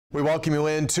We welcome you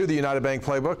into the United Bank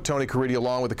Playbook. Tony Caridi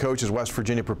along with the coaches. West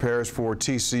Virginia prepares for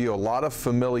TCU. A lot of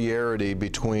familiarity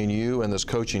between you and this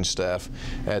coaching staff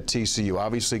at TCU.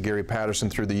 Obviously, Gary Patterson,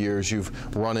 through the years,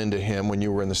 you've run into him when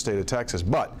you were in the state of Texas.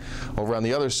 But over on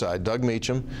the other side, Doug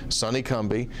Meacham, Sonny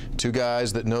Cumbie, two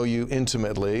guys that know you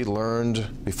intimately,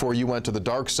 learned before you went to the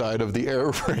dark side of the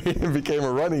air raid and became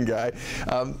a running guy.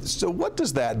 So what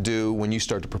does that do when you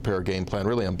start to prepare a game plan,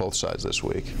 really on both sides this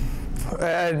week?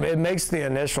 It makes the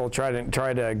initial try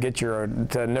to get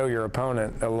to know your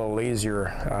opponent a little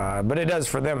easier, but it does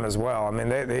for them as well. I mean,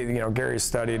 Gary's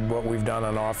studied what we've done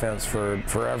on offense for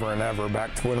forever and ever,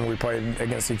 back to when we played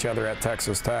against each other at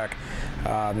Texas Tech.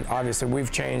 Obviously,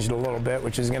 we've changed a little bit,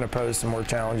 which is going to pose some more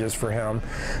challenges for him.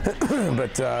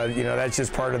 But that's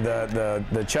just part of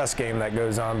the chess game that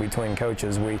goes on between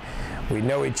coaches. We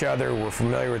know each other, we're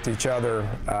familiar with each other,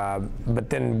 but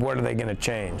then what are they going to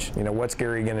change? What's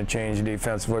Gary going to change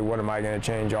defensively? What am I going to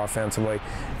change offensively?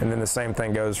 And then the same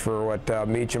thing goes for what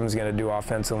Meacham's going to do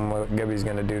offensively and what Gibby's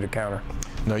going to do to counter.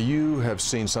 Now, you have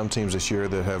seen some teams this year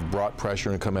that have brought pressure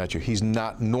and come at you. He's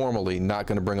normally not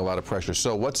going to bring a lot of pressure.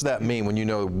 So what's that mean when you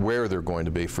know where they're going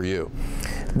to be for you?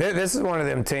 This is one of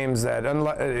them teams that,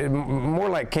 more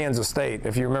like Kansas State.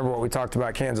 If you remember what we talked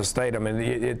about Kansas State, I mean,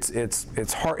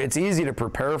 it's hard. It's easy to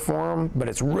prepare for them, but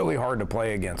it's really hard to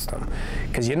play against them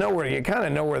because you kind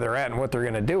of know where they're at and what they're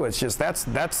going to do. It's just that's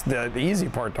the easy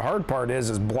part. The hard part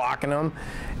is blocking them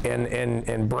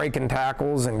and breaking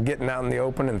tackles and getting out in the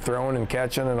open and throwing and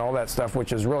catching and all that stuff,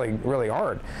 which is really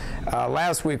hard.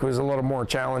 Last week was a little more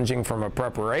challenging from a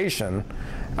preparation,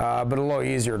 but a little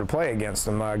easier to play against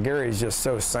him. Gary's just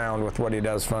so sound with what he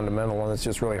does fundamental, and it's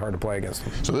just really hard to play against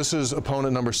him. So this is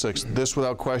opponent number 6. This,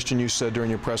 without question, you said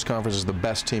during your press conference, is the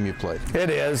best team you played. It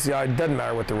is. It doesn't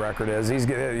matter what the record is.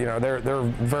 They're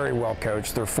very well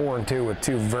coached. They're 4-2 with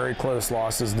 2 very close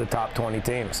losses to top 20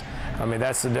 teams. I mean,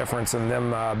 that's the difference in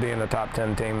them being a top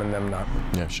 10 team and them not.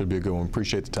 Yeah, should be a good one.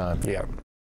 Appreciate the time. Yeah.